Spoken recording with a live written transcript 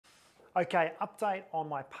Okay, update on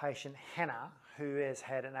my patient Henna, who has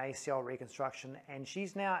had an ACL reconstruction, and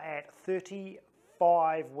she's now at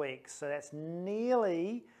 35 weeks. So that's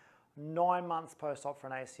nearly 9 months post-op for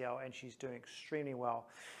an ACL, and she's doing extremely well.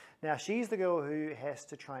 Now, she's the girl who has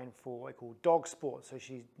to train for what we call dog sport. So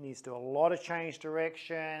she needs to do a lot of change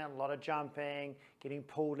direction, a lot of jumping, getting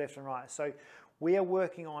pulled left and right. So we are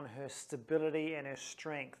working on her stability and her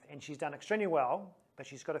strength, and she's done extremely well. But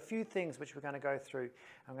she's got a few things which we're going to go through.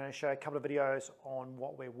 I'm going to show a couple of videos on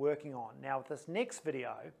what we're working on. Now with this next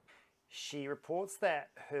video, she reports that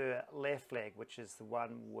her left leg, which is the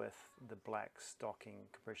one with the black stocking,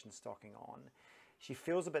 compression stocking on, she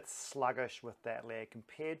feels a bit sluggish with that leg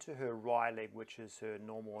compared to her right leg, which is her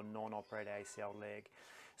normal non-operated ACL leg.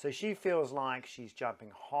 So she feels like she's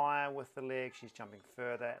jumping higher with the leg, she's jumping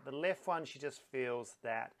further. The left one, she just feels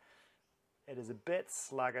that it is a bit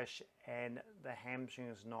sluggish and the hamstring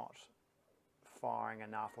is not firing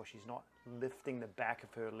enough, or she's not lifting the back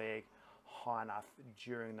of her leg high enough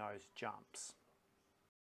during those jumps.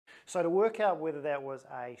 So to work out whether that was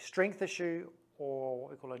a strength issue or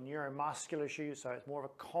what we call a neuromuscular issue, so it's more of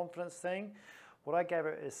a confidence thing, what I gave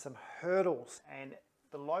her is some hurdles, and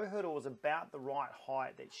the low hurdle was about the right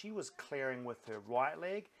height that she was clearing with her right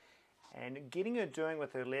leg, and getting her doing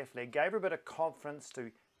with her left leg gave her a bit of confidence to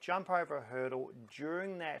jump over a hurdle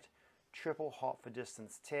during that triple hop for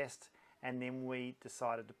distance test, and then we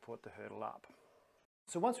decided to put the hurdle up.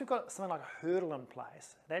 So once we've got something like a hurdle in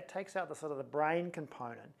place, that takes out the sort of the brain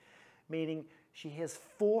component, meaning she has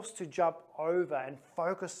forced to jump over and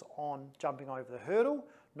focus on jumping over the hurdle,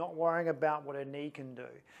 not worrying about what her knee can do.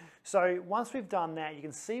 So once we've done that, you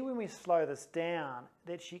can see when we slow this down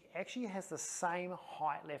that she actually has the same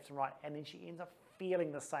height left and right, and then she ends up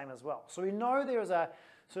feeling the same as well. So we know there is a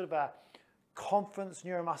sort of a confidence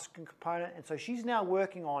neuromuscular component, and so she's now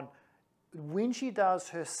working on when she does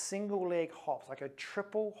her single leg hops, like a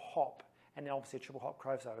triple hop, and then obviously a triple hop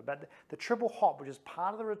crossover, but the triple hop, which is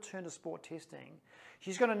part of the return to sport testing,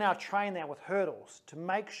 she's going to now train that with hurdles to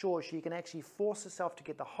make sure she can actually force herself to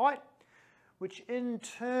get the height, which in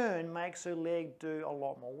turn makes her leg do a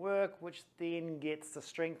lot more work, which then gets the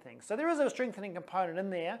strengthening. So there is a strengthening component in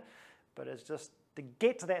there, but it's just to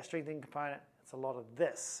get to that strengthening component, it's a lot of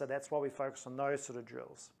this. So that's why we focus on those sort of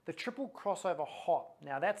drills. The triple crossover hop,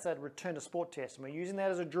 now that's a return to sport test, and we're using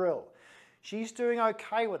that as a drill. She's doing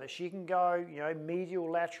okay with it. She can go, you know, medial,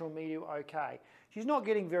 lateral, medial, okay. She's not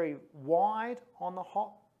getting very wide on the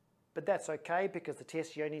hop, but that's okay because the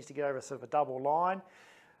test she only needs to get over sort of a double line.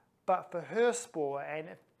 But for her sport, and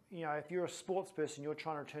if you're a sports person, you're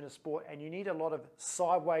trying to return to sport and you need a lot of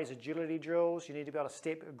sideways agility drills, you need to be able to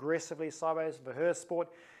step aggressively sideways. For her sport,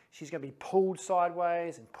 she's going to be pulled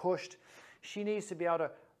sideways and pushed. She needs to be able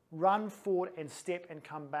to run forward and step and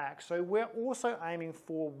come back. So we're also aiming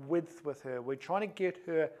for width with her. We're trying to get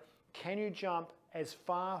her, can you jump as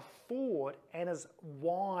far forward and as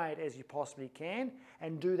wide as you possibly can,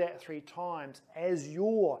 and do that 3 times as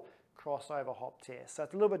your crossover hop test. So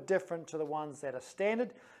it's a little bit different to the ones that are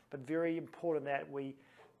standard, but very important that we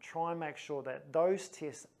try and make sure that those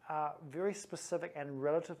tests are very specific and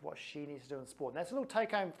relative to what she needs to do in sport. And that's a little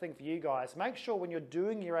take-home thing for you guys. Make sure when you're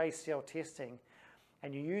doing your ACL testing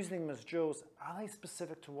and you're using them as drills, are they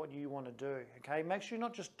specific to what you want to do? Okay, make sure you're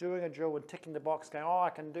not just doing a drill and ticking the box going, oh, I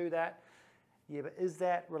can do that. Yeah, but is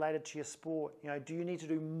that related to your sport? Do you need to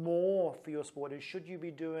do more for your sport? And should you be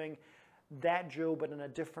doing that drill but in a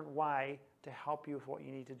different way to help you with what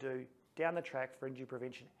you need to do down the track for injury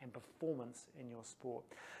prevention and performance in your sport?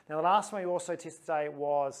 Now the last one we also tested today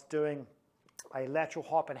was doing a lateral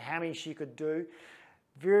hop, and how many she could do.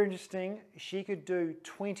 Very interesting, she could do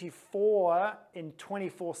 24 in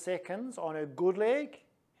 24 seconds on her good leg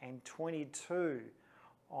and 22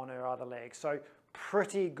 on her other leg. So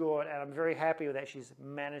pretty good, and I'm very happy with that. She's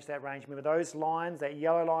managed that range. Remember those lines, that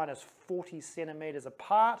yellow line is 40 centimeters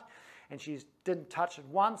apart, and she didn't touch it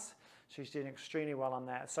once. She's doing extremely well on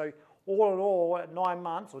that. So all in all, at 9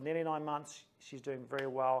 months, or nearly 9 months, she's doing very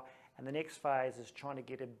well. And the next phase is trying to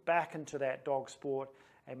get her back into that dog sport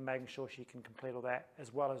and making sure she can complete all that,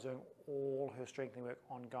 as well as doing all her strengthening work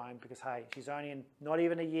ongoing, because hey, she's only in not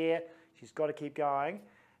even a year. She's got to keep going,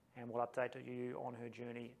 and we'll update you on her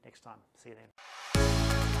journey next time. See you then.